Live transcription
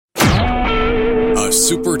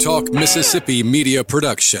SuperTalk Mississippi media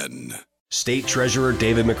production. State Treasurer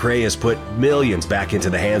David McRae has put millions back into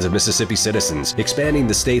the hands of Mississippi citizens, expanding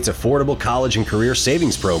the state's affordable college and career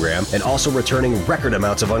savings program and also returning record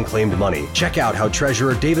amounts of unclaimed money. Check out how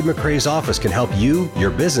Treasurer David McRae's office can help you, your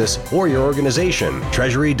business, or your organization.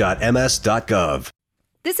 Treasury.ms.gov.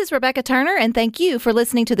 This is Rebecca Turner, and thank you for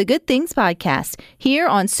listening to the Good Things Podcast here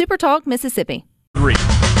on SuperTalk Mississippi.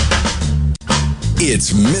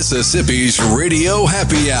 It's Mississippi's Radio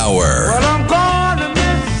Happy Hour. Well, I'm going to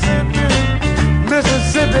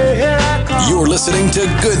Mississippi, here I come. You're listening to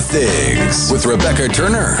Good Things with Rebecca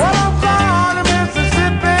Turner. Well, I'm going to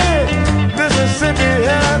Mississippi,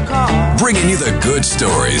 here I come. Bringing you the good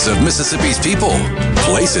stories of Mississippi's people,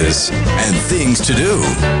 places, and things to do.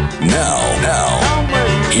 Now,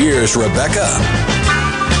 here's Rebecca.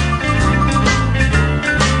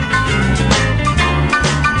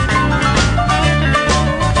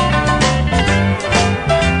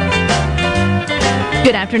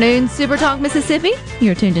 Good afternoon, SuperTalk Mississippi.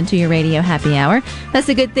 You're tuned into your Radio Happy Hour. That's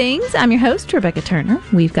the Good Things. I'm your host, Rebecca Turner.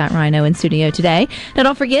 We've got Rhino in studio today. Now,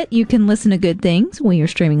 don't forget, you can listen to Good Things. We are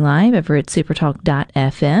streaming live over at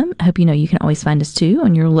supertalk.fm. I hope you know you can always find us, too,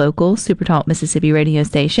 on your local SuperTalk Mississippi radio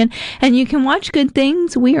station. And you can watch Good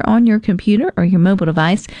Things. We are on your computer or your mobile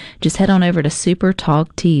device. Just head on over to SuperTalk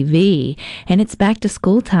TV. And it's back to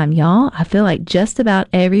school time, y'all. I feel like just about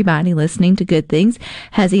everybody listening to Good Things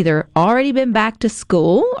has either already been back to school,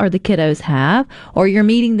 or the kiddos have, or you're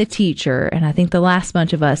meeting the teacher. And I think the last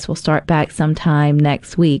bunch of us will start back sometime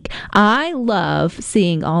next week. I love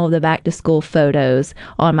seeing all of the back to school photos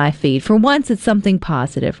on my feed. For once, it's something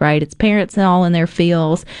positive, right? It's parents all in their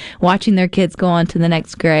feels, watching their kids go on to the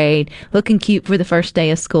next grade, looking cute for the first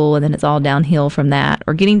day of school, and then it's all downhill from that,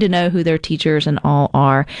 or getting to know who their teachers and all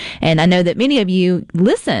are. And I know that many of you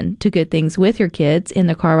listen to Good Things with your kids in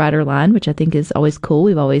the car rider line, which I think is always cool.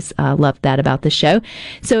 We've always loved that about the show.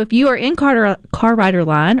 So if you are in car rider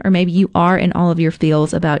line, or maybe you are in all of your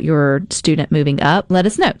feels about your student moving up, let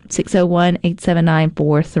us know.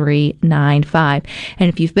 601-879-4395. And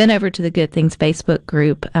if you've been over to the Good Things Facebook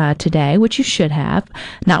group today, which you should have,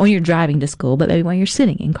 not when you're driving to school, but maybe when you're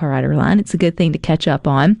sitting in car rider line, it's a good thing to catch up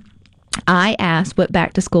on. I asked what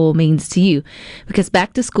back to school means to you, because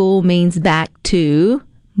back to school means back to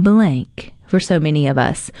blank for so many of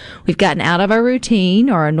us. We've gotten out of our routine,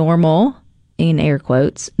 or our normal, in air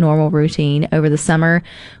quotes, normal routine over the summer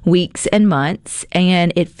weeks and months,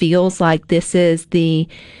 and it feels like this is the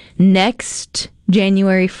next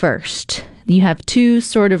January 1st. You have two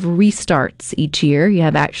sort of restarts each year. You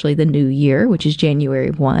have actually the new year, which is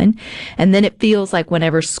January 1. And then it feels like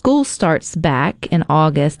whenever school starts back in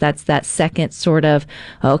August, that's that second sort of,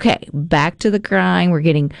 okay, back to the grind. We're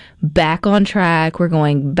getting back on track. We're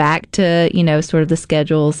going back to, sort of the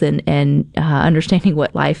schedules and understanding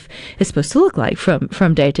what life is supposed to look like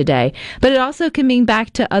from day to day. But it also can mean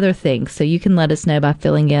back to other things. So you can let us know by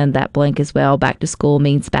filling in that blank as well. Back to school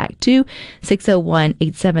means back to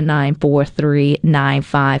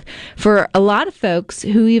 601-879-4395. For a lot of folks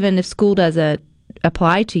who, even if school doesn't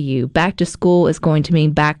apply to you, back to school is going to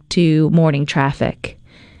mean back to morning traffic.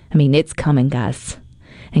 I mean, it's coming, guys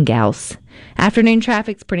and gals. Afternoon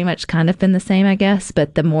traffic's pretty much kind of been the same, I guess,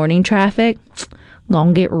 but the morning traffic,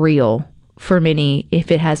 gonna get real for many,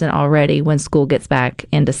 if it hasn't already, when school gets back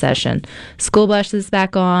into session. School buses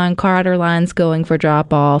back on, car rider lines going for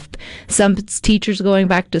drop-off, some teachers going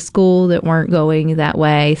back to school that weren't going that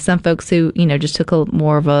way, some folks who, just took a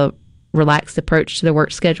more of a relaxed approach to their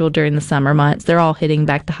work schedule during the summer months. They're all hitting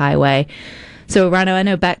back the highway. So, Rhino, I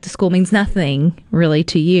know back to school means nothing really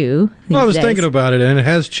to you these Well, I was days. thinking about it, and it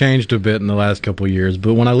has changed a bit in the last couple of years,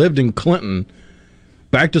 but when I lived in Clinton,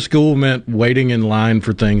 back to school meant waiting in line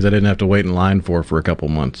for things I didn't have to wait in line for a couple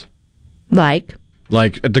months. Like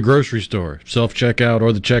At the grocery store, self-checkout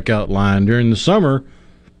or the checkout line. During the summer,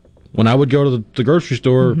 when I would go to the grocery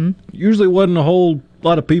store, usually wasn't a whole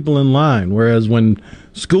lot of people in line. Whereas when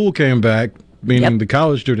school came back, meaning the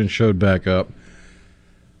college students showed back up,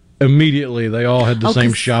 immediately they all had the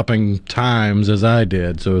same shopping times as I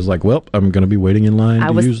did. So it was like, well, I'm going to be waiting in line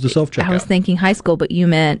to use the self-checkout. I was thinking high school, but you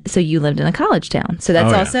meant, so you lived in a college town. So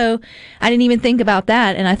that's also, I didn't even think about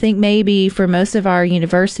that. And I think maybe for most of our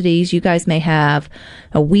universities, you guys may have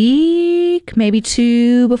a week, maybe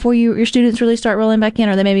two before your students really start rolling back in,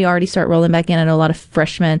 or they maybe already start rolling back in. I know a lot of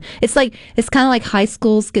freshmen. It's kind of like high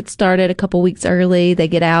schools get started a couple weeks early. They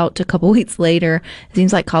get out a couple weeks later. It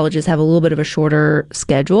seems like colleges have a little bit of a shorter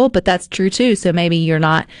schedule. but that's true too. So maybe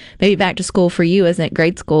back to school for you isn't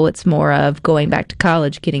grade school. It's more of going back to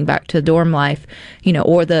college, getting back to dorm life,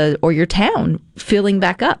 or your town filling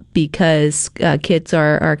back up because kids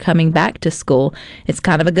are coming back to school. It's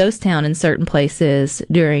kind of a ghost town in certain places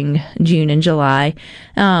during June and July.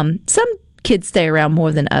 Some kids stay around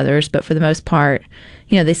more than others, but for the most part,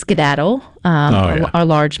 they skedaddle, a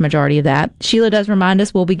large majority of that. Sheila does remind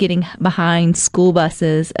us we'll be getting behind school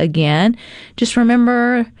buses again. Just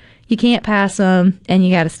remember, you can't pass them, and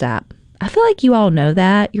you got to stop. I feel like you all know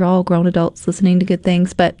that. You're all grown adults listening to Good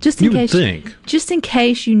Things, but just in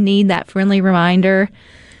case you need that friendly reminder,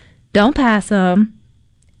 don't pass them,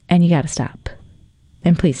 and you got to stop.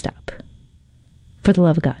 And please stop. For the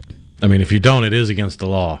love of God. I mean, if you don't, it is against the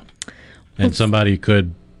law, and somebody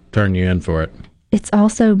could turn you in for it. It's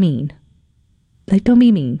also mean. Like, don't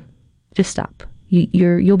be mean. Just stop.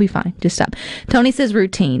 You'll be fine. Just stop. Tony says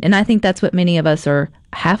routine, and I think that's what many of us are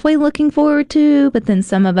halfway looking forward to, but then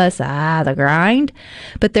some of us, the grind.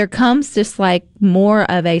 But there comes just like more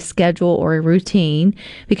of a schedule or a routine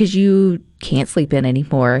because you can't sleep in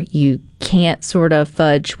anymore. You can't sort of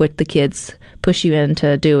fudge what the kids push you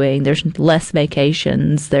into doing. There's less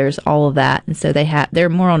vacations. There's all of that. And so they're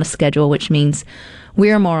more on a schedule, which means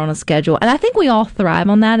we're more on a schedule. And I think we all thrive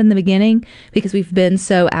on that in the beginning because we've been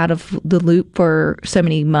so out of the loop for so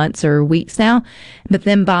many months or weeks now. But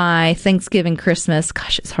then by Thanksgiving, Christmas,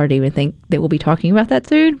 gosh, it's hard to even think that we'll be talking about that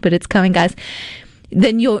soon, but it's coming, guys.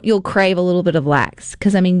 Then you'll crave a little bit of lax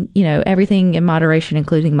because, everything in moderation,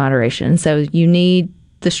 including moderation. So you need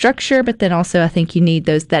the structure, but then also I think you need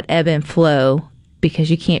that ebb and flow because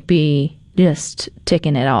you can't be just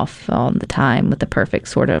ticking it off all the time with the perfect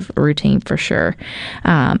sort of routine for sure.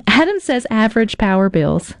 Adam says average power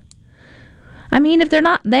bills. If they're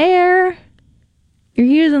not there, you're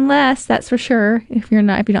using less, that's for sure. If you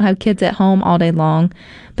don't have kids at home all day long.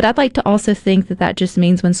 But I'd like to also think that just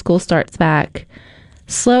means when school starts back,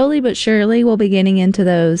 slowly but surely we'll be getting into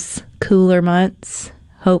those cooler months,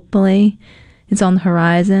 hopefully. It's on the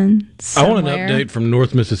horizon somewhere. I want an update from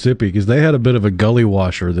North Mississippi because they had a bit of a gully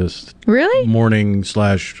washer this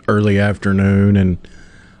morning/early afternoon, and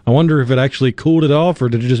I wonder if it actually cooled it off or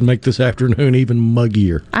did it just make this afternoon even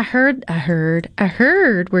muggier? I heard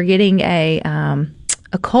we're getting a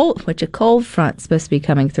cold front's supposed to be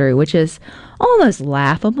coming through, which is almost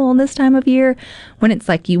laughable this time of year when it's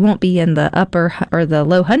like you won't be in the upper or the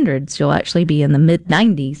low hundreds. You'll actually be in the mid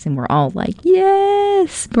 90s, and we're all like,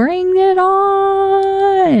 yes, bring it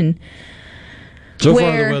on. So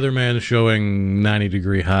far, the weatherman is showing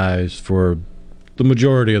 90-degree highs for the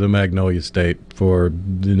majority of the Magnolia State for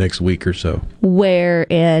the next week or so. Where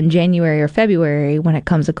in January or February, when it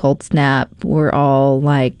comes a cold snap, we're all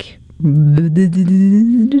like, it's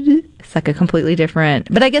like a completely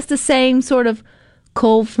different, but I guess the same sort of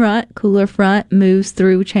cooler front moves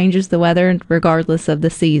through, changes the weather regardless of the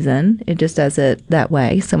season. It just does it that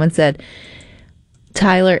way. Someone said,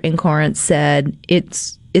 Tyler in Corinth said,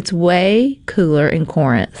 it's way cooler in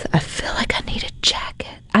Corinth. I feel like I need a jacket.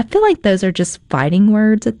 I feel like those are just fighting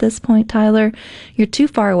words at this point, Tyler. You're too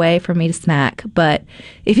far away for me to smack, but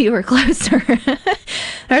if you were closer,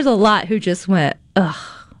 there's a lot who just went, ugh.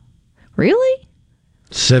 Really?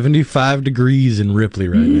 75 degrees in Ripley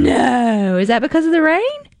right now. No. Is that because of the rain?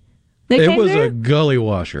 It was a gully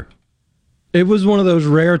washer. It was one of those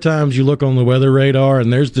rare times you look on the weather radar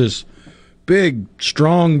and there's this big,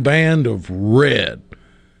 strong band of red.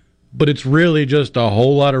 But it's really just a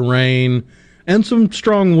whole lot of rain and some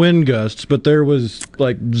strong wind gusts, but there was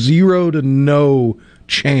like 0 to no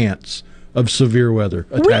chance of severe weather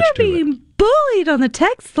attached to it. We're being bullied on the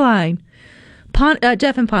text line.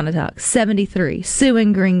 Jeff in Pontotoc, 73. Sue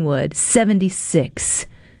in Greenwood, 76.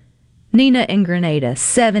 Nina in Grenada,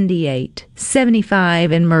 78.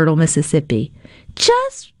 75 in Myrtle, Mississippi.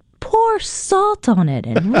 Just pour salt on it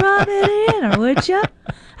and rub it in, or would you?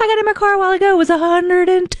 I got in my car a while ago. It was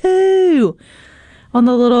 102 on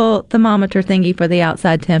the little thermometer thingy for the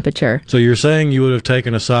outside temperature. So you're saying you would have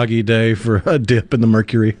taken a soggy day for a dip in the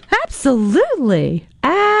mercury? Absolutely.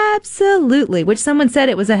 Absolutely. Which someone said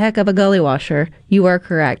it was a heck of a gully washer. You are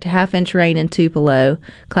correct. 1/2-inch rain in Tupelo.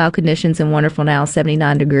 Cloud conditions and wonderful now,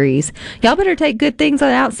 79 degrees. Y'all better take good things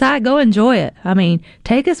outside. Go enjoy it.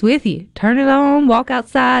 Take us with you. Turn it on, walk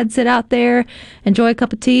outside, sit out there, enjoy a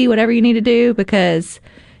cup of tea, whatever you need to do, because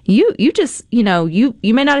you just, you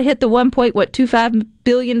may not have hit the $1.25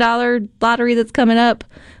 billion lottery that's coming up,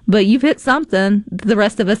 but you've hit something the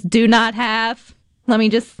rest of us do not have. Let me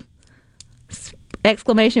just... !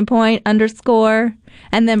 _.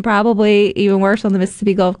 And then probably even worse on the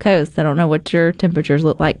Mississippi Gulf Coast. I don't know what your temperatures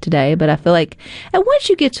look like today, but I feel like, and once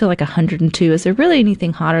you get to like 102, is there really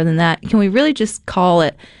anything hotter than that? Can we really just call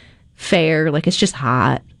it fair? Like, it's just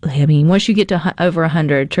hot. I mean, once you get to over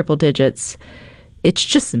 100, triple digits, it's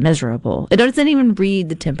just miserable. It doesn't even read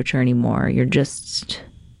the temperature anymore. You're just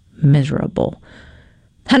miserable.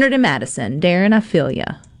 100 in Madison. Darren, I feel ya.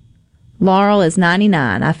 Laurel is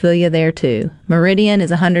 99. I feel you there too. Meridian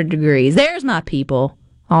is 100 degrees. There's my people,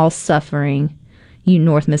 all suffering. You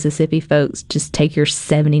North Mississippi folks, just take your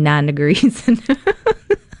 79 degrees and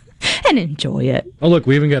enjoy it. Oh, look,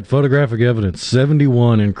 we even got photographic evidence.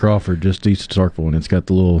 71 in Crawford, just east of Starkville, and it's got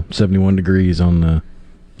the little 71 degrees on the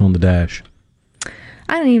dash.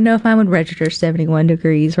 I don't even know if I would register 71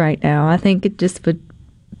 degrees right now. I think it just would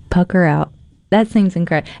pucker out. That seems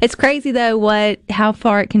incredible. It's crazy, though, how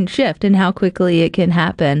far it can shift and how quickly it can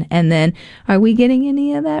happen. And then, are we getting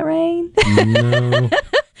any of that rain? No.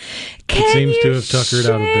 It seems to have tuckered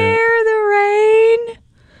out a bit. The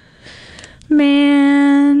rain?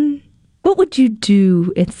 Man. What would you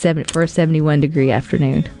do for a 71-degree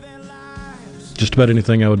afternoon? Just about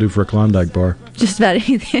anything I would do for a Klondike bar. Just about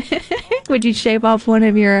anything. Would you shave off one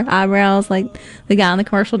of your eyebrows like the guy on the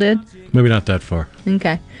commercial did? Maybe not that far.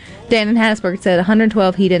 Okay. Dan in Hattiesburg said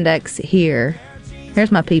 112 heat index here. Here's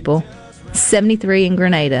my people. 73 in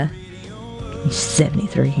Grenada.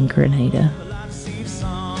 73 in Grenada.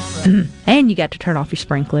 And you got to turn off your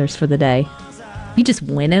sprinklers for the day. You just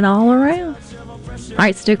win it all around. All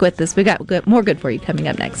right, stick with us. We got more good for you coming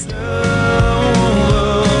up next. Gets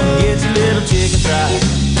a little chicken fried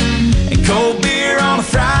and cold beer on a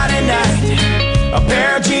Friday night. A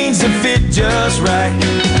pair of jeans that fit just right,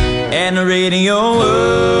 and the radio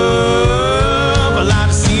up. I like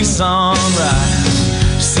to see sunrise,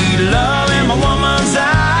 see the love in my woman's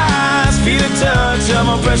eyes, feel the touch of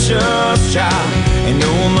my precious child, and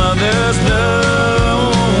know mother's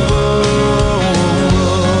love.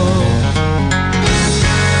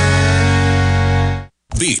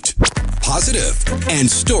 Beat, positive, and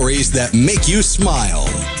stories that make you smile.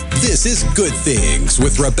 This is Good Things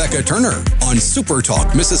with Rebecca Turner on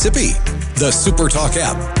SuperTalk Mississippi, the SuperTalk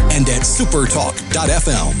app, and at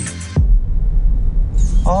supertalk.fm.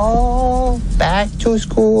 Oh, back to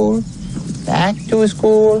school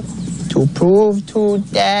to prove to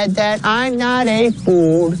Dad that I'm not a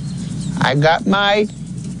fool. I got my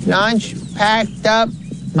lunch packed up,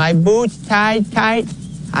 my boots tied tight.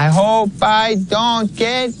 I hope I don't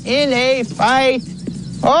get in a fight.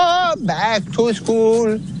 Oh, back to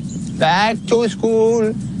school, back to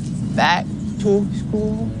school, back to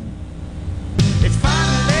school. It's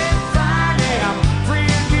finally Friday, I'm free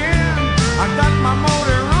again. I got my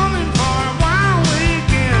motor running for a wild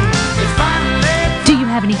weekend. It's finally Do you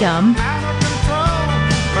have any gum? out of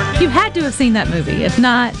control. You had to have seen that movie. If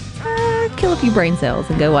not, kill a few brain cells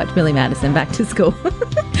and go watch Billy Madison Back to School.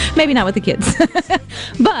 Maybe not with the kids,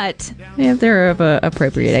 but if they're of an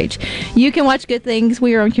appropriate age. You can watch Good Things.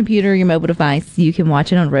 We are on computer, your mobile device. You can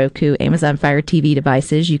watch it on Roku, Amazon Fire TV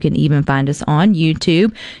devices. You can even find us on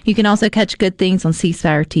YouTube. You can also catch Good Things on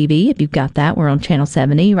C-Spire TV. If you've got that, we're on Channel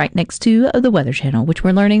 70, right next to the Weather Channel, which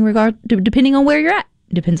we're learning depending on where you're at.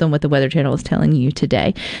 Depends on what the Weather Channel is telling you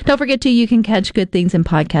today. Don't forget, you can catch Good Things in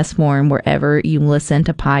podcast form wherever you listen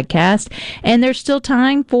to podcasts. And there's still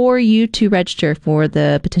time for you to register for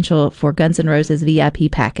the potential for Guns N' Roses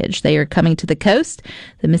VIP package. They are coming to the coast.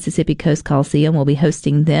 The Mississippi Coast Coliseum will be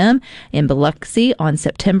hosting them in Biloxi on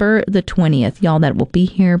September the 20th. Y'all, that will be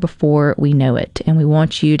here before we know it. And we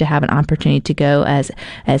want you to have an opportunity to go as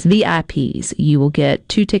VIPs. You will get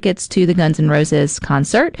 2 tickets to the Guns N' Roses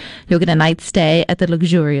concert. You'll get a night stay at the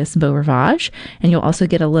luxurious Beau Rivage, and you'll also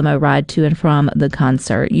get a limo ride to and from the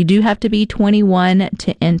concert. You do have to be 21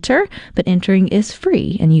 to enter, but entering is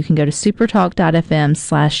free, and you can go to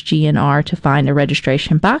supertalk.fm/GNR to find a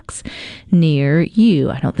registration box near you.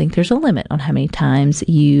 I don't think there's a limit on how many times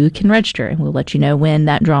you can register, and we'll let you know when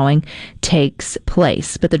that drawing takes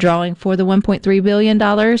place. But the drawing for the $1.3 billion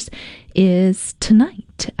is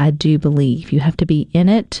tonight. I do believe you have to be in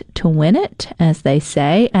it to win it, as they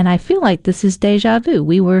say. And I feel like this is deja vu.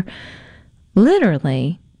 We were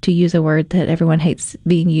literally, to use a word that everyone hates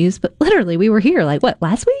being used, but literally we were here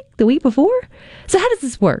last week? The week before? So how does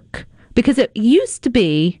this work? Because it used to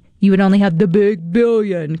be you would only have the big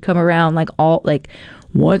billion come around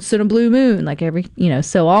once in a blue moon, every,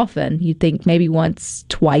 so often. You'd think maybe once,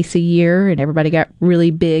 twice a year, and everybody got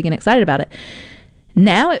really big and excited about it.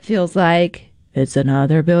 Now it feels like it's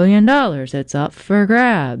another $1 billion. It's up for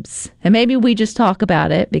grabs. And maybe we just talk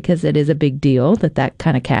about it because it is a big deal that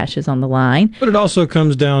kind of cash is on the line. But it also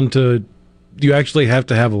comes down to you actually have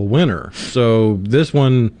to have a winner. So this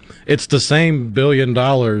one, it's the same $1 billion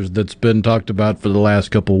that's been talked about for the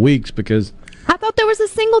last couple of weeks because I thought there was a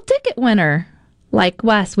single ticket winner, like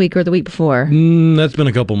last week or the week before. That's been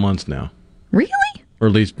a couple months now. Really? Or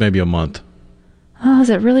at least maybe a month. Oh, is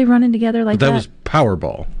it really running together like that? That was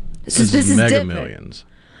Powerball. This is Mega different. Millions.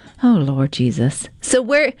 Oh, Lord Jesus. So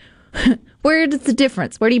where is the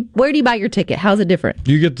difference? Where do you buy your ticket? How's it different?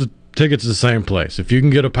 You get the tickets the same place. If you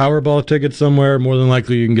can get a Powerball ticket somewhere, more than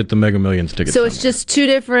likely you can get the Mega Millions ticket. So it's just two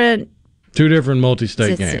different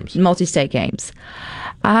multi-state games. Multi-state games.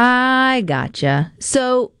 I gotcha.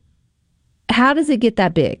 So how does it get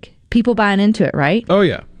that big? People buying into it, right? Oh,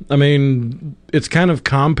 yeah. I mean, it's kind of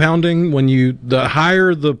compounding. The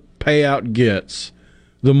higher the payout gets,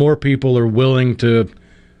 the more people are willing to...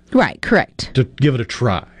 Right, correct. ...to give it a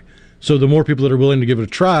try. So the more people that are willing to give it a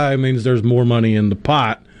try means there's more money in the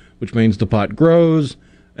pot, which means the pot grows,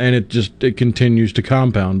 and it continues to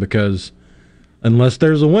compound because unless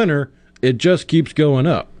there's a winner, it just keeps going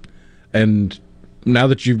up. And now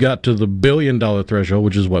that you've got to the $1 billion threshold,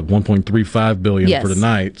 which is what, $1.35 billion yes. for the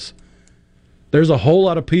Knights, there's a whole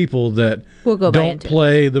lot of people that don't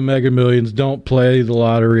play the Mega Millions, don't play the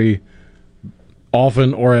lottery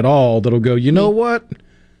often or at all, that'll go, you know what?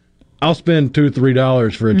 I'll spend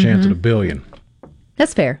 $2-3 for a chance at $1 billion.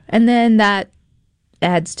 That's fair. And then that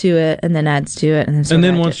adds to it, and then adds to it, and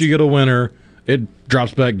then once you get a winner, it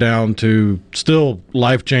drops back down to still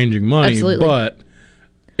life-changing money. Absolutely. But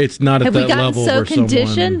it's not at that level. Have we gotten so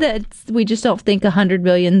conditioned that we just don't think 100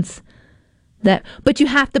 billions? But you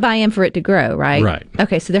have to buy in for it to grow, right? Right.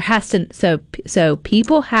 Okay, so there has to so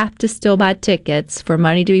people have to still buy tickets for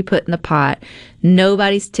money to be put in the pot.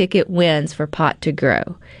 Nobody's ticket wins for pot to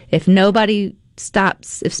grow. If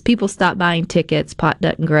people stop buying tickets, pot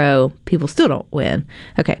doesn't grow. People still don't win.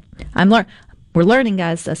 Okay, we're learning,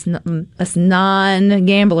 guys. Us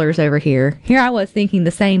non-gamblers over here. Here I was thinking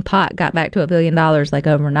the same pot got back to $1 billion like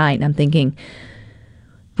overnight, and I'm thinking,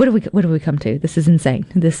 what do we come to? This is insane.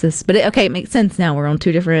 It makes sense now. We're in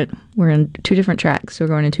two different tracks. We're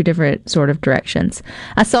going in two different sort of directions.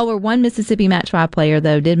 I saw where one Mississippi Match 5 player,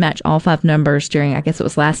 though, did match all 5 numbers during, I guess it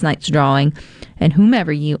was last night's drawing. And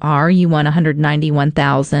whomever you are, you won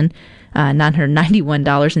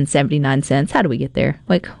 $191,991.79. How do we get there?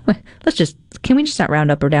 Can we just not round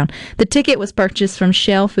up or down? The ticket was purchased from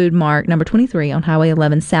Shell Food Mart, number 23 on Highway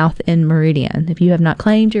 11 South in Meridian. If you have not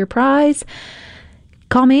claimed your prize,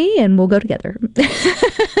 call me and we'll go together.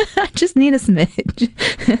 I just need a smidge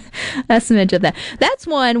of that. That's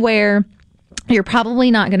one where you're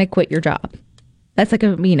probably not going to quit your job. That's like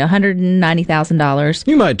 $190,000.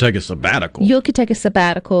 You might take a sabbatical. You could take a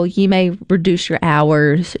sabbatical. You may reduce your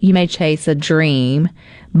hours. You may chase a dream,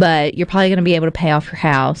 but you're probably going to be able to pay off your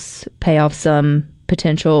house, pay off some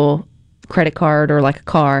potential credit card or like a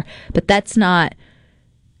car. But that's not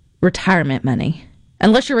retirement money.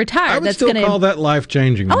 Unless you're retired, I would still call that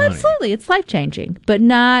life-changing money. Oh, absolutely. It's life-changing, but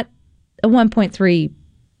not a $1.35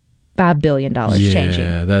 billion changing.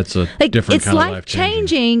 Yeah, that's a different kind of life-changing. It's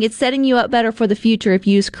life-changing. It's setting you up better for the future if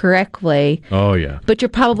used correctly. Oh, yeah. But you're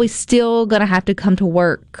probably still going to have to come to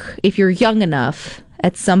work if you're young enough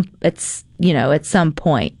at some point.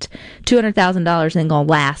 $200,000 ain't going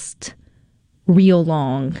to last real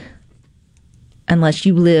long unless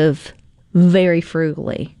you live very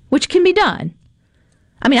frugally, which can be done.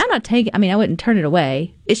 I mean, I wouldn't turn it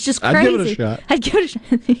away. It's just crazy. I'd give it a shot.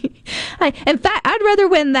 In fact, I'd rather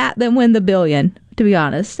win that than win the $1 billion, to be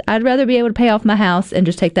honest. I'd rather be able to pay off my house and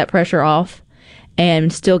just take that pressure off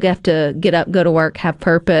and still have to get up, go to work, have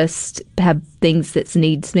purpose, have things that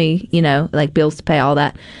needs me, like bills to pay, all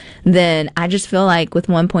that. Then I just feel like with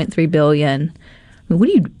 $1.3 billion,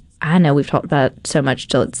 I know we've talked about it so much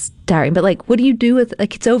till it's tiring, but what do you do with,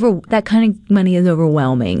 that kind of money is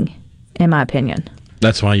overwhelming, in my opinion.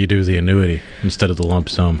 That's why you do the annuity instead of the lump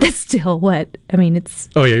sum. That's still what? I mean, it's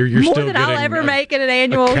you're more still than I'll ever make in an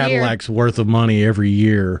annual year. A Cadillac's worth of money every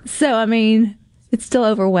year. So, I mean, it's still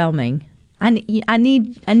overwhelming. I'm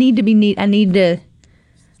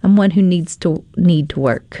one who needs to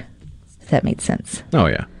work, if that makes sense. Oh,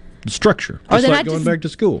 yeah. Structure. Just like going back to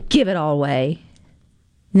school. Give it all away.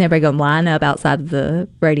 And everybody going to line up outside of the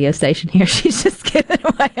radio station here. She's just giving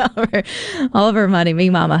away all of her money.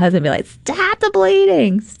 Meanwhile, my husband be like, stop the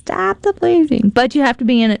bleeding. Stop the bleeding. But you have to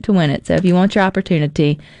be in it to win it. So if you want your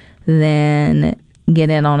opportunity, then get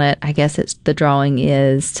in on it. I guess the drawing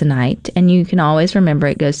is tonight. And you can always remember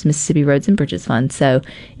it goes to Mississippi Roads and Bridges Fund. So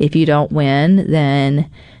if you don't win, then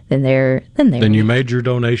Then you made your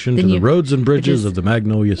donation to the roads and bridges of the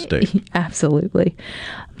Magnolia State. Absolutely.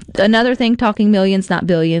 Another thing, talking millions, not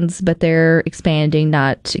billions, but they're expanding,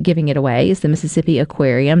 not giving it away, is the Mississippi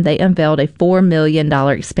Aquarium. They unveiled a $4 million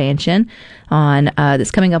expansion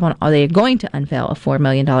that's coming up on. They are going to unveil a $4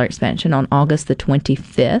 million expansion on August the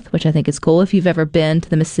 25th, which I think is cool. If you've ever been to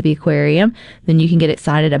the Mississippi Aquarium, then you can get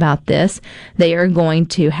excited about this. They are going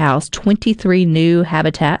to house 23 new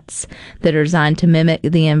habitats that are designed to mimic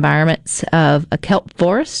the environments of a kelp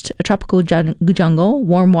forest, a tropical jungle,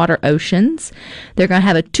 warm water oceans. They're going to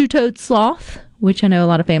have a two-toed sloth, which I know a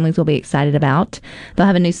lot of families will be excited about. They'll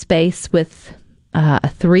have a new space with a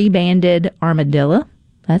three-banded armadillo.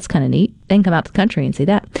 That's kind of neat. They can come out to the country and see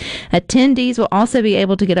that. Attendees will also be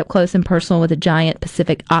able to get up close and personal with a giant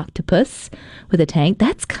Pacific octopus with a tank.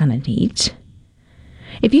 That's kind of neat.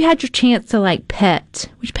 If you had your chance to pet,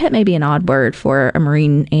 which pet may be an odd word for a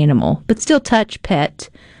marine animal, but still touch pet,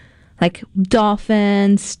 like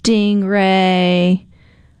dolphin, stingray,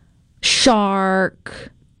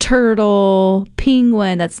 shark, turtle,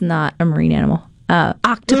 penguin. That's not a marine animal.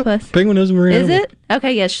 Octopus. No, penguin is a marine animal. Is it?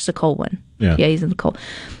 Okay, yeah, it's just a cold one. Yeah, he's in the cold.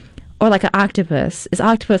 Or like an octopus. Is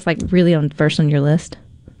octopus really first on your list?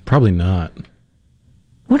 Probably not.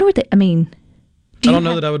 What would they? I mean, I don't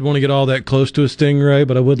know that I would want to get all that close to a stingray,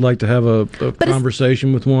 but I would like to have a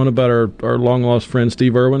conversation with one about our long lost friend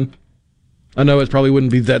Steve Irwin. I know it probably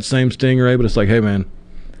wouldn't be that same stingray, but it's like, hey man,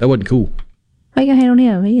 that wasn't cool. Why you gonna hate on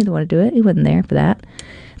him? He didn't want to do it. He wasn't there for that.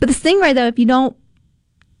 But the stingray, though,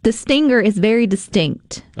 the stinger is very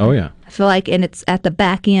distinct. Oh yeah. I feel like, and it's at the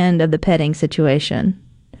back end of the petting situation.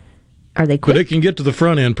 Are they quick? But it can get to the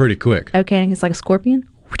front end pretty quick. Okay, it's like a scorpion?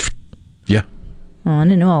 Yeah. Oh, I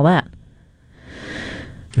didn't know all that.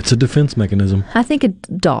 It's a defense mechanism. I think a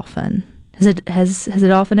dolphin. Has a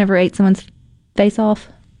dolphin ever ate someone's face off?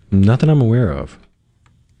 Nothing I'm aware of.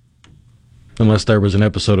 Unless there was an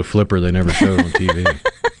episode of Flipper they never showed on TV.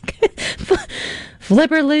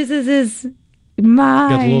 Flipper loses his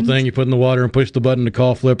mind. Got the little thing you put in the water and push the button to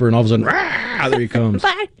call Flipper, and all of a sudden, rah, there he comes.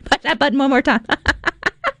 Push that button one more time.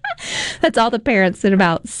 That's all the parents in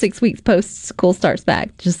about 6 weeks post school starts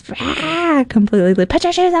back. Just completely put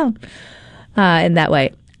your shoes on. In that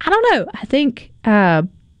way. I don't know. I think I'd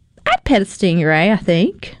pet a stingray, I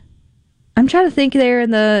think. I'm trying to think there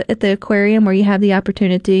at the aquarium where you have the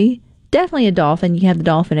opportunity. Definitely a dolphin. You have the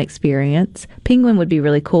dolphin experience. Penguin would be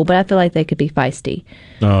really cool, but I feel like they could be feisty.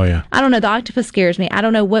 Oh, yeah. I don't know. The octopus scares me. I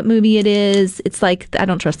don't know what movie it is. It's like, I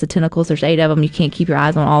don't trust the tentacles. There's 8 of them. You can't keep your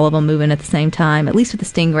eyes on all of them moving at the same time. At least with the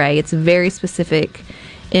stingray, it's very specific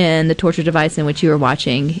in the torture device in which you are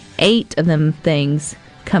watching. 8 of them things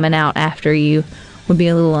coming out after you would be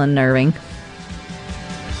a little unnerving.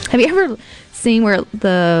 Have you ever seen where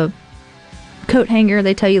the coat hanger,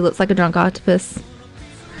 they tell you looks like a drunk octopus?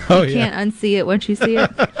 Oh, you can't unsee it once you see it.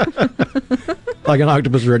 Like an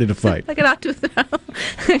octopus ready to fight. Like an octopus.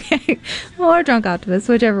 Okay. Or a drunk octopus,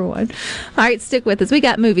 whichever one. All right, stick with us. We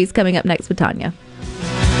got movies coming up next with Tanya.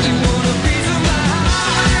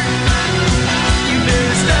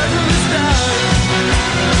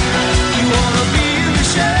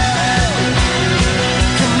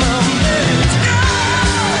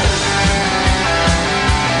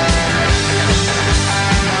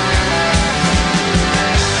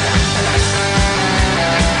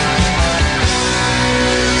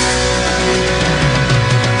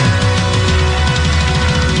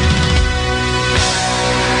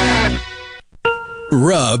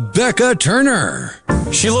 Rebecca Turner.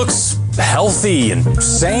 She looks healthy and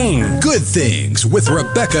sane. Good Things with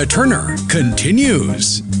Rebecca Turner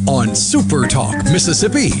continues on SuperTalk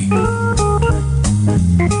Mississippi.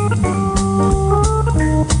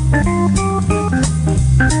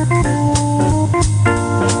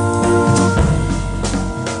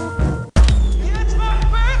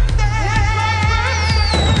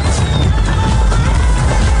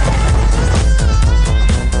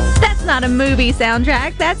 Not a movie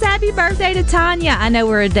soundtrack. That's Happy Birthday to Tanya. I know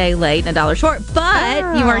we're a day late and $1 short,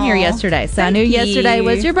 but you weren't here yesterday, so I knew yesterday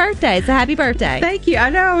was your birthday. So happy birthday. Thank you. I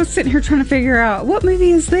know. I was sitting here trying to figure out what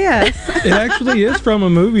movie is this. It actually is from a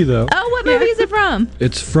movie, though. Oh, what movie is it from?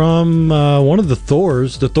 It's from one of the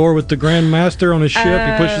Thors. The Thor with the Grand Master on his ship.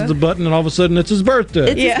 He pushes the button, and all of a sudden, it's his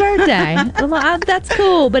birthday. It's his birthday. Well, that's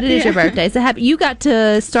cool, but it is your birthday. So you got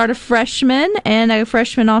to start a freshman and a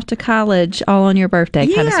freshman off to college all on your birthday,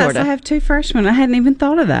 kind of, sort of. I have 2 freshmen. I hadn't even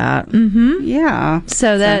thought of that. Mm-hmm. Yeah.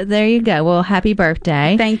 So there you go. Well, happy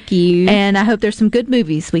birthday. Thank you. And I hope there's some good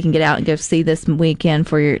movies we can get out and go see this weekend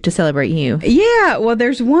to celebrate you. Yeah. Well,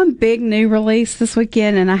 there's one big new release this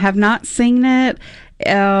weekend, and I have not seen it.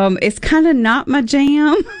 It's kind of not my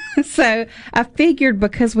jam. So I figured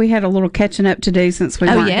because we had a little catching up to do since we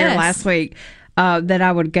weren't here last week, that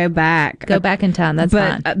I would go back. Go back in time. That's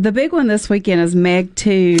fine. But the big one this weekend is Meg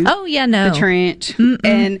 2. Oh, yeah, no. The Trench.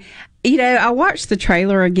 And, you know, I watched the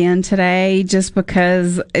trailer again today just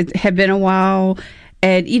because it had been a while.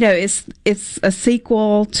 And, you know, it's a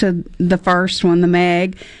sequel to the first one, the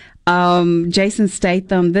Meg. Jason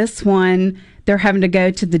Statham, this one, they're having to go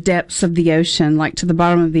to the depths of the ocean, like to the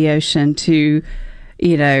bottom of the ocean to,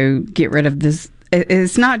 you know, get rid of this.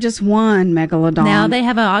 It's not just one megalodon. Now they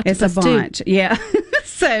have an octopus, it's a bunch. too. Yeah.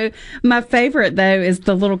 So my favorite, though, is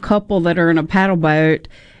the little couple that are in a paddle boat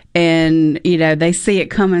and, you know, they see it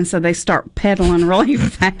coming, so they start pedaling really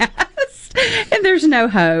fast. And there's no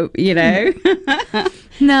hope, you know.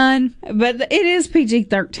 None. But it is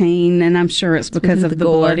PG-13, and I'm sure it's because of the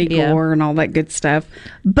bloody gore and all that good stuff.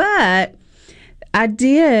 But I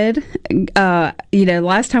did, you know,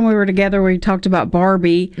 last time we were together, we talked about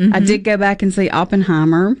Barbie. I did go back and see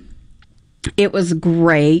Oppenheimer. It was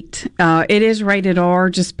great. It is rated R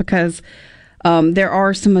just because there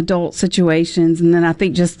are some adult situations, and then I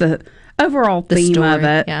think just the overall theme story, of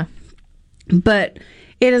it. Yeah. But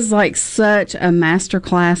it is like such a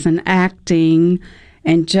masterclass in acting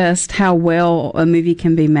and just how well a movie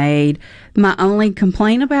can be made. My only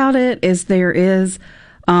complaint about it is there is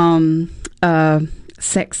a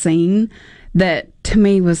sex scene that to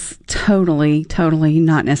me was totally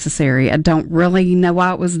not necessary. I don't really know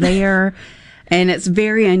why it was there. And it's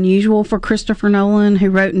very unusual for Christopher Nolan, who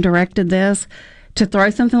wrote and directed this, to throw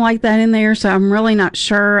something like that in there. So I'm really not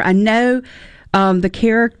sure. I know the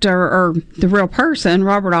character or the real person,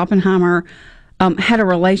 Robert Oppenheimer, had a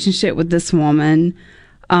relationship with this woman,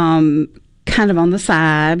 kind of on the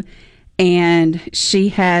side, and she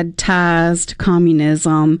had ties to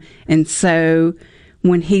communism. And so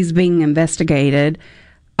when he's being investigated,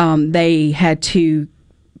 they had to,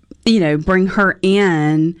 you know, bring her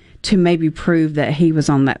in to maybe prove that he was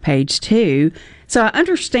on that page too. So I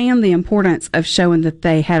understand the importance of showing that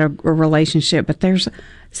they had a relationship, but there's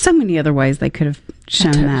so many other ways they could have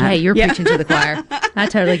shown that. Hey, you're preaching to the choir. I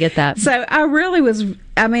totally get that. So I really was,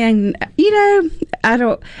 I mean, you know, I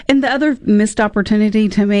don't, and the other missed opportunity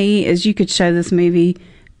to me is you could show this movie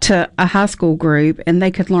to a high school group and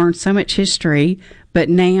they could learn so much history, but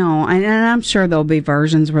now, and I'm sure there'll be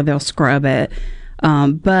versions where they'll scrub it,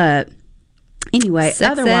 but anyway,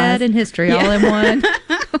 Sex ed and history all in one.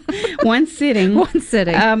 One sitting. One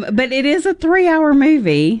sitting. But it is a 3-hour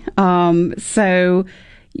movie, so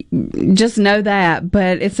just know that.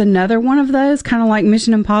 But it's another one of those, kind of like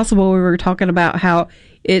Mission Impossible. We were talking about how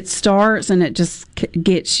it starts and it just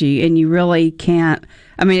gets you, and you really can't.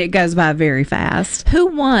 I mean, it goes by very fast. Who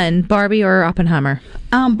won, Barbie or Oppenheimer?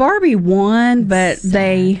 Barbie won, but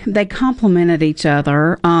they complemented each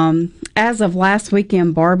other. As of last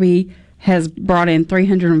weekend, Barbie has brought in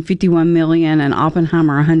 $351 million and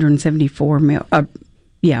Oppenheimer $174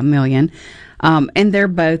 million. And they're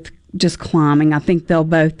both just climbing. I think they'll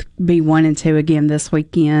both be 1 and 2 again this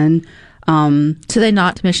weekend. So they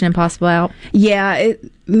knocked Mission Impossible out? Yeah,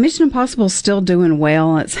 Mission Impossible is still doing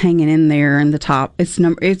well. It's hanging in there in the top.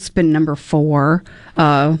 It's been number 4.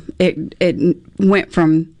 It went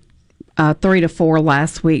from 3 to 4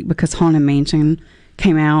 last week because Haunted Mansion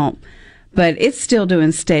came out. But it's still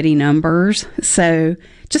doing steady numbers. So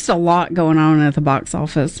just a lot going on at the box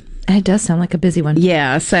office. It does sound like a busy one.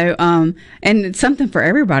 Yeah. So, and it's something for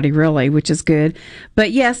everybody, really, which is good.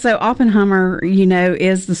 But yeah, so Oppenheimer, you know,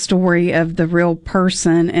 is the story of the real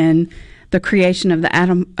person and the creation of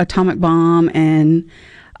the atomic bomb. And,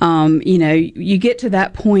 you know, you get to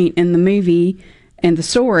that point in the movie and the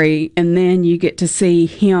story, and then you get to see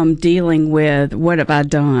him dealing with, what have I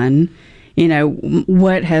done? You know,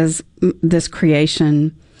 what has this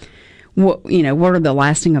creation, what are the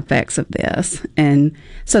lasting effects of this? And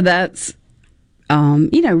so that's,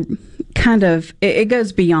 you know, kind of, it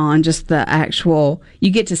goes beyond just the actual, you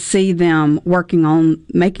get to see them working on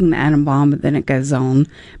making the atom bomb, but then it goes on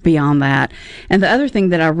beyond that. And the other thing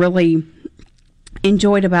that I really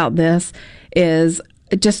enjoyed about this is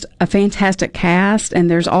just a fantastic cast, and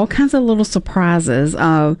there's all kinds of little surprises.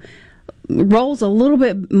 Roles a little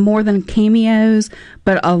bit more than cameos,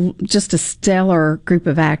 but just a stellar group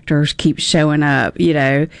of actors keep showing up, you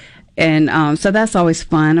know, and so that's always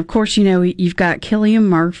fun. Of course, you know, you've got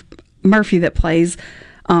Cillian Murphy that plays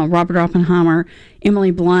Robert Oppenheimer,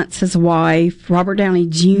 Emily Blunt's his wife, Robert Downey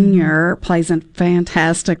Jr. plays a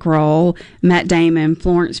fantastic role, Matt Damon,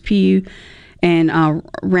 Florence Pugh, and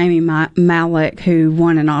Rami Malek, who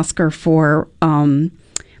won an Oscar for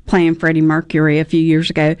playing Freddie Mercury a few years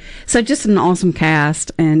ago. So just an awesome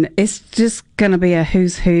cast, and it's just going to be a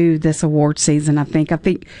who's who this award season, I think. I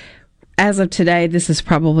think as of today, this is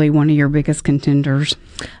probably one of your biggest contenders.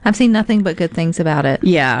 I've seen nothing but good things about it.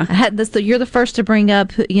 Yeah. I had this. You're the first to bring up,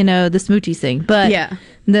 the Smoochie thing, but yeah.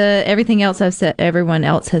 Everything else I've said, everyone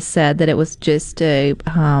else has said that it was just a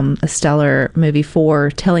stellar movie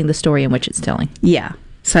for telling the story in which it's telling. Yeah.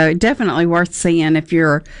 So definitely worth seeing if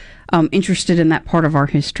you're interested in that part of our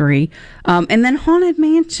history. And then Haunted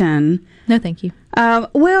Mansion. No, thank you.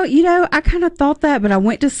 Well, I kind of thought that, but I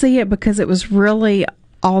went to see it because it was really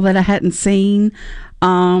all that I hadn't seen.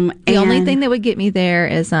 The only thing that would get me there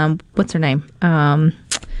is what's her name?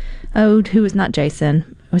 Who was not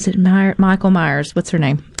Jason? Was it Michael Myers? What's her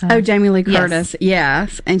name? Jamie Lee Curtis.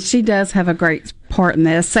 Yes, and she does have a great part in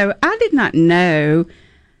this. So I did not know.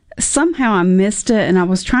 Somehow I missed it, and I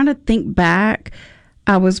was trying to think back.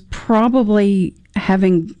 I was probably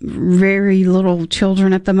having very little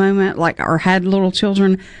children at the moment, or had little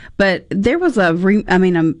children. But there was a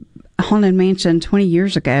Haunted Mansion 20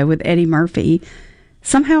 years ago with Eddie Murphy.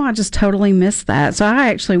 Somehow I just totally missed that. So I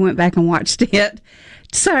actually went back and watched it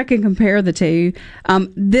so I can compare the two.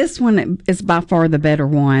 This one is by far the better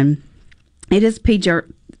one. It is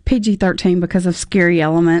PG-13 because of scary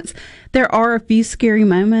elements. There are a few scary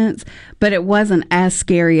moments, but it wasn't as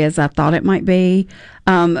scary as I thought it might be.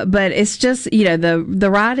 But it's just, the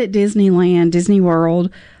ride at Disneyland, Disney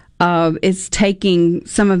World, is taking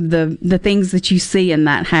some of the things that you see in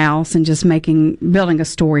that house and just building a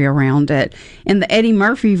story around it. In the Eddie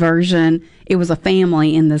Murphy version, it was a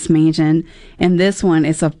family in this mansion, and this one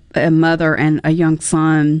is a mother and a young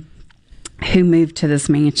son who moved to this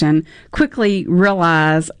mansion, quickly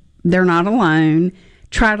realize they're not alone,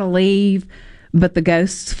 try to leave, but the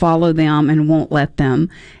ghosts follow them and won't let them.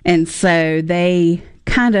 And so they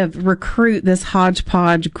kind of recruit this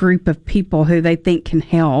hodgepodge group of people who they think can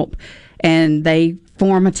help, and they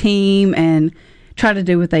form a team and try to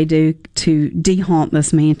do what they do to de-haunt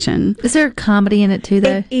this mansion. Is there a comedy in it too,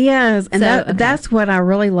 though? It is, and that's what I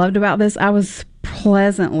really loved about this. I was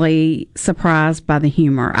pleasantly surprised by the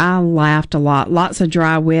humor. I laughed a lot. Lots of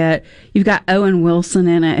dry wit. You've got Owen Wilson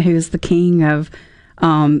in it, who's the king of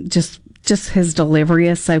just his delivery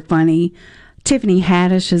is so funny. Tiffany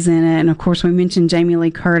Haddish is in it, and of course we mentioned Jamie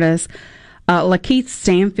Lee Curtis. Lakeith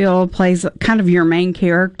Stanfield plays kind of your main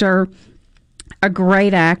character, a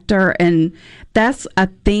great actor, and that's, I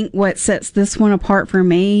think, what sets this one apart for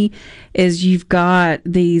me is you've got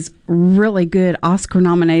these really good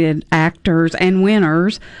Oscar-nominated actors and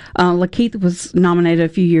winners. Lakeith was nominated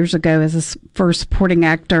a few years ago as a first supporting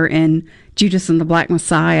actor in Judas and the Black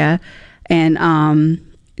Messiah, and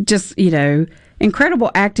just, incredible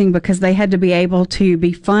acting because they had to be able to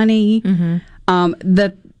be funny. Mm-hmm.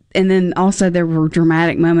 And then also there were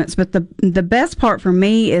dramatic moments. But the best part for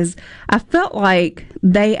me is I felt like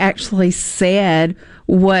they actually said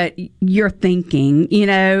what you're thinking,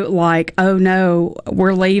 like, oh no,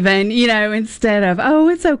 we're leaving, instead of, oh,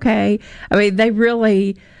 it's okay. I mean, they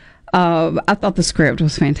really, I thought the script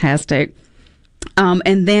was fantastic.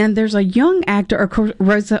 And then there's a young actor, of course,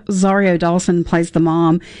 Rosario Dawson plays the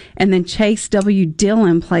mom, and then Chase W.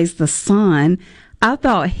 Dillon plays the son. I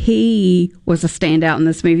thought he was a standout in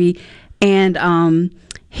this movie, and I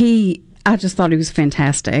just thought he was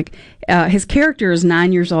fantastic. His character is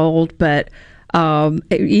 9 years old, but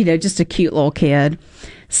just a cute little kid.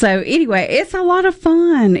 So anyway, it's a lot of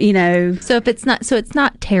fun, So it's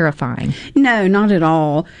not terrifying. No, not at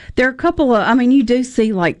all. There are a couple of, you do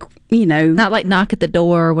see not like Knock at the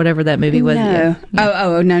Door or whatever that movie was. No. Yeah.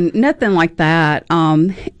 Oh, no, nothing like that.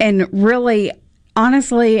 And really,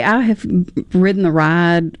 honestly, I have ridden the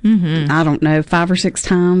ride, I don't know, 5 or 6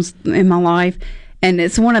 times in my life. And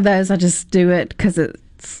it's one of those, I just do it because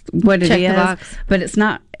it's what it is. But it's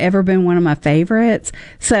not ever been one of my favorites.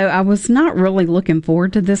 So I was not really looking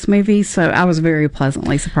forward to this movie. So I was very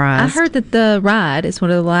pleasantly surprised. I heard that the ride is one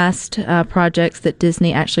of the last projects that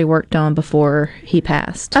Disney actually worked on before he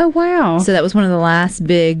passed. Oh, wow. So that was one of the last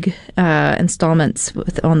big installments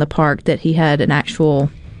on the park that he had an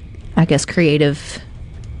actual, I guess, creative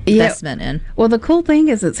investment in. Well, the cool thing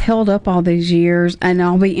is it's held up all these years, and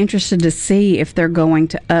I'll be interested to see if they're going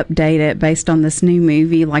to update it based on this new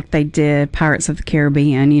movie like they did Pirates of the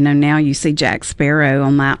Caribbean. Now you see Jack Sparrow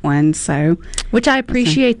on that one, so which I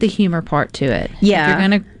appreciate the humor part to it. Yeah, if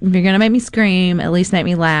you're gonna make me scream, at least make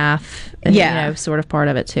me laugh. And, sort of part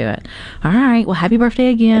of it to it. All right. Well, happy birthday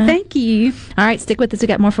again. Thank you. All right, stick with us. We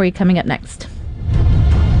got more for you coming up next.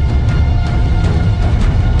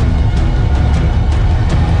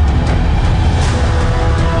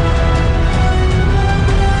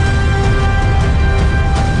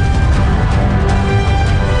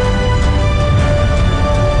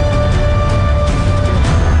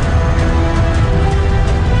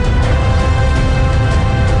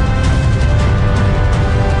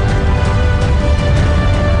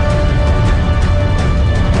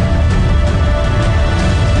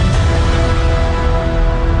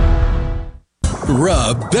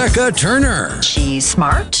 Rebecca Turner. She's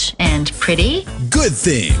smart and pretty. Good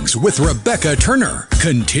Things with Rebecca Turner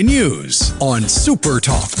continues on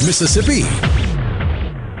SuperTalk Mississippi.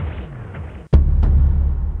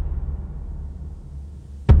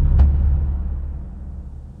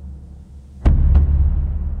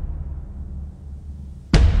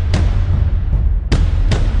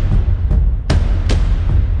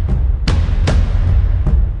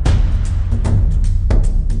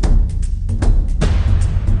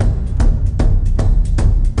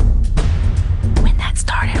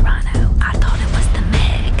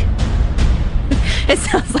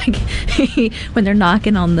 When they're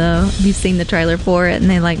knocking on you've seen the trailer for it, and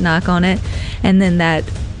they like knock on it, and then that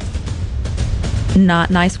not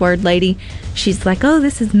nice word lady, she's like, oh,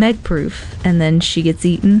 this is Meg proof, and then she gets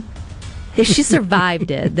eaten. If she survived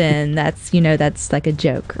it, then that's like a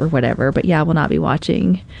joke or whatever. But yeah, I will not be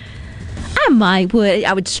watching.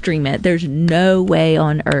 I would stream it. There's no way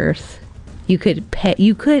on earth you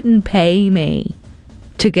couldn't pay me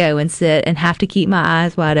to go and sit and have to keep my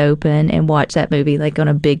eyes wide open and watch that movie like on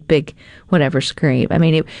a big whatever screen. I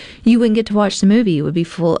mean, you wouldn't get to watch the movie. It would be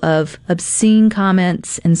full of obscene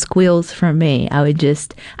comments and squeals from me.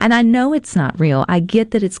 And I know it's not real. I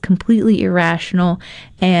get that it's completely irrational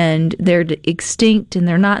and they're extinct and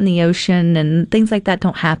they're not in the ocean and things like that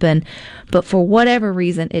don't happen. But for whatever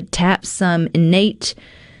reason, it taps some innate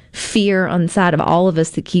fear on the side of all of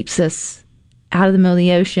us that keeps us out of the middle of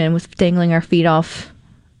the ocean with dangling our feet off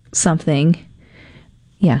something.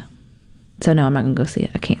 Yeah. So no, I'm not going to go see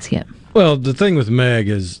it. I can't see it. Well, the thing with Meg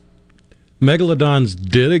is megalodons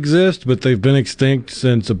did exist, but they've been extinct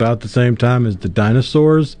since about the same time as the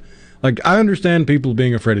dinosaurs. Like, I understand people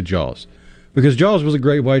being afraid of Jaws, because Jaws was a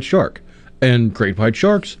great white shark, and great white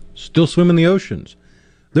sharks still swim in the oceans.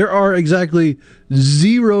 There are exactly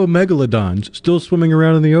 0 megalodons still swimming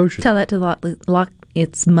around in the ocean. Tell that to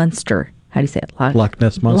it's Munster. How do you say it? Loch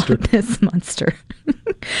Ness Monster. Loch Ness Monster.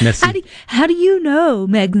 Nessie. How do you know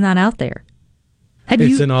Meg's not out there?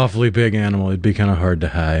 It's an awfully big animal. It'd be kind of hard to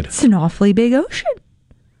hide. It's an awfully big ocean.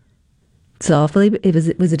 Was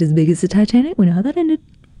it as big as the Titanic? We know how that ended.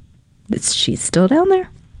 She's still down there.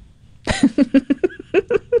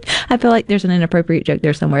 I feel like there's an inappropriate joke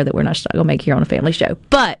there somewhere that we're not going to make here on a family show.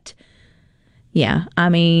 But, yeah, I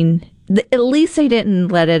mean, at least they didn't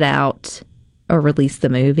let it out or release the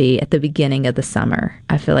movie at the beginning of the summer.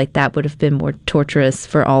 I feel like that would have been more torturous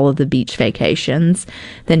for all of the beach vacations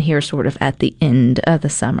than here sort of at the end of the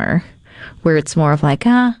summer, where it's more of like,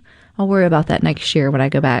 I'll worry about that next year when I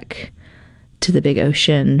go back to the big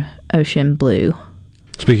ocean blue.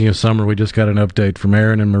 Speaking of summer, we just got an update from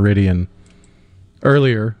Aaron and Meridian.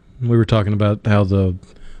 Earlier, we were talking about how the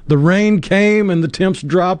rain came and the temps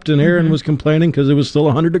dropped, and Aaron was complaining because it was still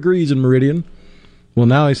 100 degrees in Meridian. Well,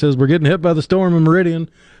 now he says we're getting hit by the storm in Meridian.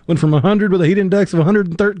 Went from 100 with a heat index of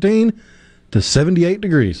 113 to 78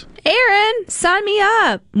 degrees. Aaron, sign me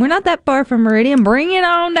up. We're not that far from Meridian. Bring it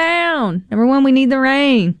on down. Number 1, we need the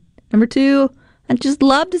rain. Number 2, I'd just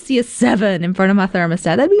love to see a 7 in front of my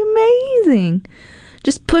thermostat. That'd be amazing.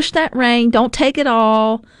 Just push that rain. Don't take it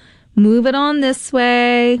all. Move it on this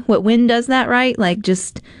way. What wind does that, right? Like,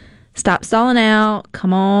 just stop stalling out.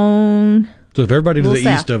 Come on. So if everybody to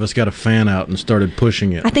the east of us got a fan out and started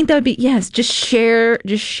pushing it, I think that would be, yes, just share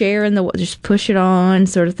just push it on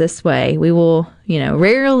sort of this way. We will,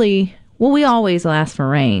 rarely, we always will ask for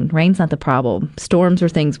rain. Rain's not the problem. Storms are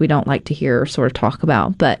things we don't like to hear or sort of talk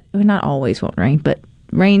about, but we not always want rain, but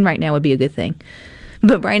rain right now would be a good thing.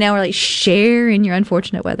 But right now we're like, share in your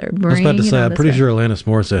unfortunate weather. I was about to say, I'm pretty sure Alanis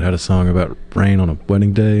Morissette had a song about rain on a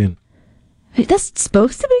wedding day. And that's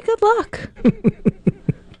supposed to be good luck.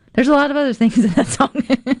 There's a lot of other things in that song.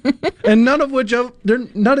 And none of which,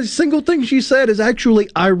 not a single thing she said is actually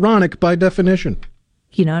ironic by definition.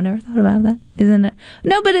 I never thought about that. Isn't it?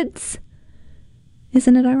 No, but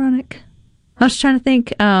isn't it ironic? I was trying to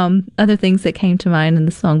think other things that came to mind in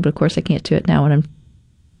the song, but of course I can't do it now when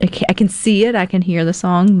I can see it, I can hear the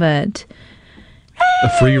song, but...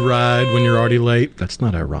 A free ride when you're already late, that's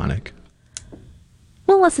not ironic.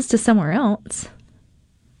 Well, unless it's to somewhere else.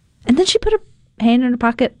 And then she put her hand in her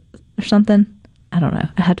pocket or something. I don't know.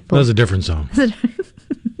 I had to. That was a different song.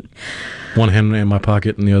 One hand in my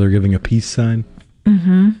pocket and the other giving a peace sign.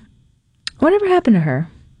 Mm-hmm. Whatever happened to her?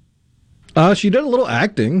 She did a little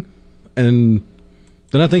acting, and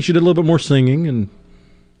then I think she did a little bit more singing, and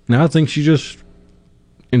now I think she just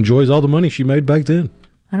enjoys all the money she made back then.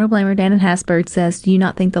 I don't blame her. Dan in Hasburg says, do you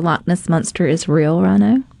not think the Loch Ness Monster is real,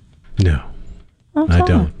 Rhino? No, I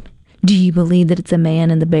don't. Do you believe that it's a man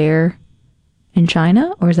and the bear in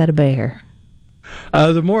China, or is that a bear?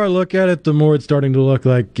 The more I look at it, the more it's starting to look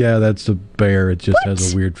like, yeah, that's a bear. It just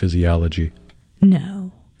has a weird physiology.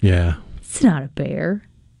 No. Yeah. It's not a bear.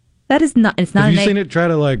 That is not. It's not. Have you seen it try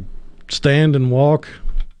to like stand and walk?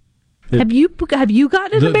 Have you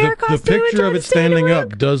gotten in a bear costume? The picture of it standing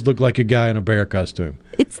up does look like a guy in a bear costume.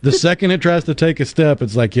 It's the second it tries to take a step,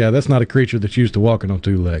 it's like, yeah, that's not a creature that's used to walking on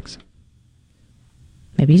two legs.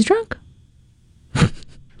 Maybe he's drunk.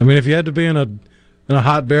 I mean, if you had to be in a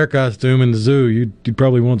hot bear costume in the zoo, you'd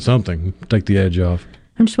probably want something. Take the edge off.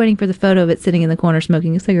 I'm just waiting for the photo of it sitting in the corner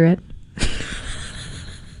smoking a cigarette.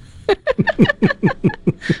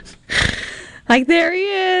 Like, there he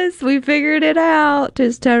is. We figured it out.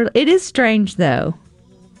 Just totally. It is strange, though.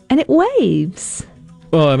 And it waves.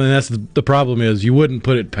 Well, I mean, that's the problem is you wouldn't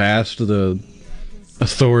put it past the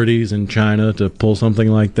authorities in China to pull something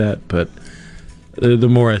like that. But the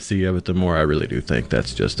more I see of it, the more I really do think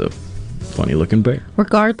that's just a funny-looking bear.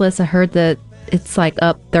 Regardless, I heard that it's like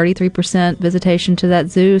up 33% visitation to that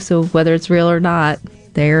zoo. So whether it's real or not,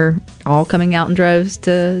 they're all coming out in droves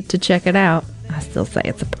to check it out. I still say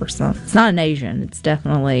it's a person. It's not an Asian. It's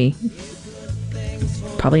definitely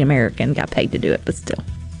probably American. Got paid to do it, but still.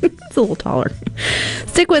 It's a little taller.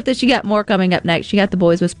 Stick with us. You got more coming up next. You got the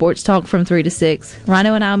boys with Sports Talk from 3 to 6.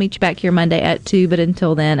 Rhino and I will meet you back here Monday at 2. But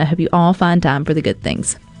until then, I hope you all find time for the good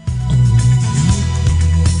things.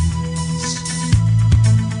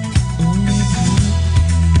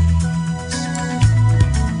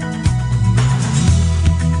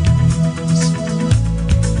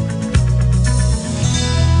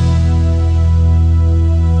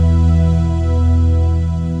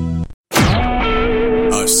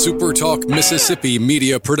 SuperTalk Mississippi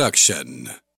Media Production.